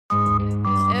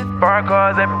Foreign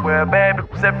cars everywhere, bad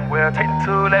bitches everywhere, take the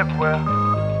tool everywhere.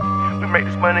 We make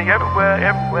this money everywhere,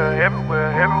 everywhere,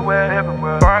 everywhere, everywhere,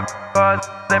 everywhere. Foreign cars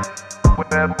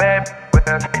everywhere, bad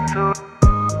bitches, take the tool.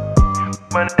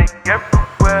 Money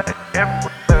everywhere,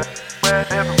 everywhere,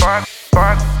 everywhere.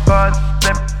 Foreign cars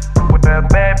everywhere,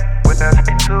 bad bitches, take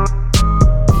the tool.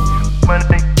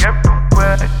 Money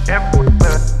everywhere,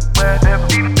 everywhere, everywhere.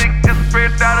 These niggas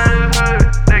spread down in the hood,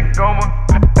 they goma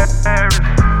Paris.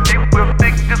 They will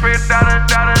niggas spread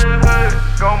down in the hood,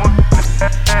 goma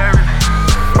Paris.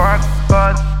 Foreign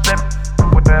cars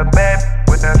everywhere, bad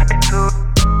bitches, take the tool.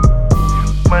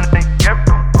 Money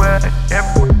everywhere,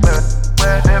 everywhere,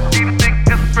 everywhere. These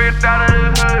niggas spread down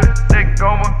in the hood, they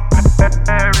goma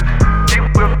Paris. They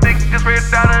will niggas spread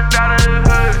down in the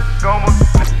hood, goma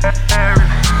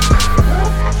Paris.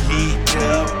 Keep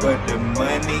up, but the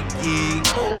money keep.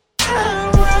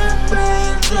 I run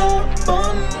bands up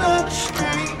on the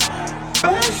street.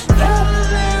 First dollar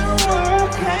in the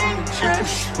world can't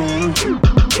just me.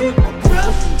 Keep my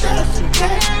rough and just in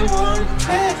case won't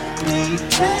pack me.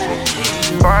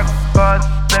 Foreign cars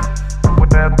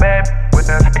everywhere, bad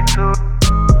bitches, take the tool.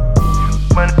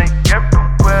 Money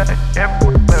everywhere,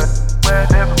 everywhere,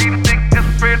 everywhere. These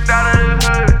niggas spread down in the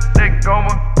hood, they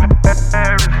goma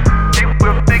Paris. They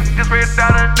will niggas spread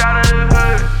down in the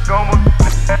hood, goma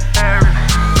Paris.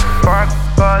 Foreign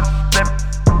cars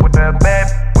everywhere, bad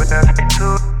bitches, take the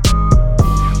tool.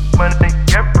 Money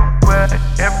everywhere,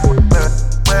 everywhere,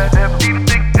 everywhere. These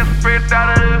niggas spread down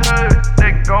in the hood,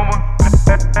 they goma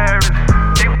Paris.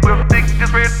 They will niggas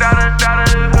spread down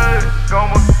in the hood,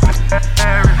 goma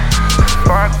Paris.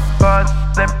 Foreign cars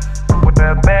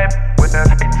everywhere, bad bitches,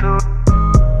 take the tool.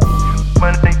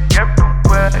 Money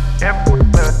everywhere,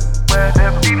 everywhere,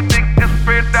 everywhere. These niggas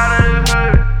spread down in the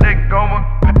hood, they goma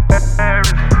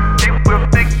Paris. They will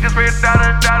niggas spread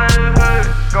down in the hood,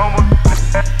 goma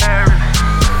Paris.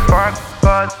 Foreign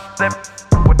cars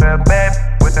everywhere, bad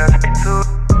bitches, take the tool.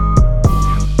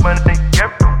 Money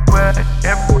everywhere,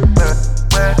 everywhere,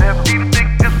 everywhere. These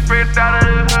niggas spread down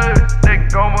in the hood, they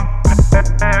goma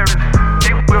Paris.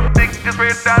 They will niggas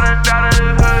spread down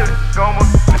in the hood, goma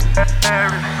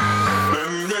Paris.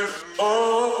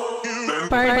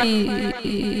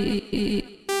 Party.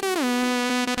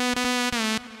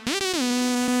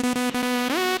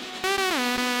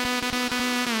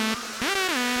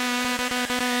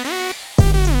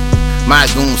 My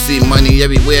goons see money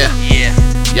everywhere. Yeah,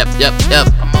 Yep.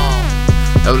 come on.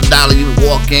 Every dollar you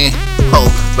walk in,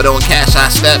 but on cash I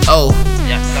step,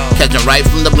 Yes, go. catch him right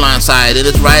from the blind side in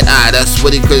his right eye. That's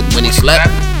what he could when he slept.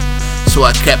 So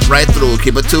I kept right through,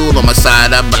 keep a tool on my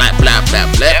side. I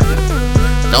blap.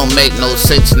 Don't make no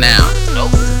sense now.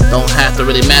 Nope. Don't have to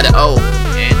really matter.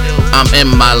 Yeah, do. I'm in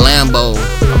my Lambo,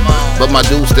 Come on. but my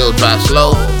dude still drive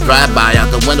slow. Drive by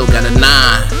out the window, got a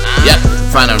 9. Yep,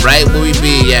 find him right where we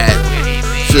be at. Where he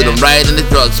be Shoot him at? right in the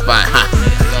drug spot.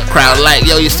 Crowd like,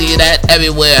 yo, you see that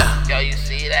everywhere. Yo, you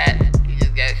see that? He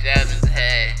just got shot in his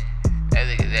head. That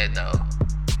nigga dead though.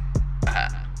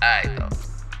 Alright though.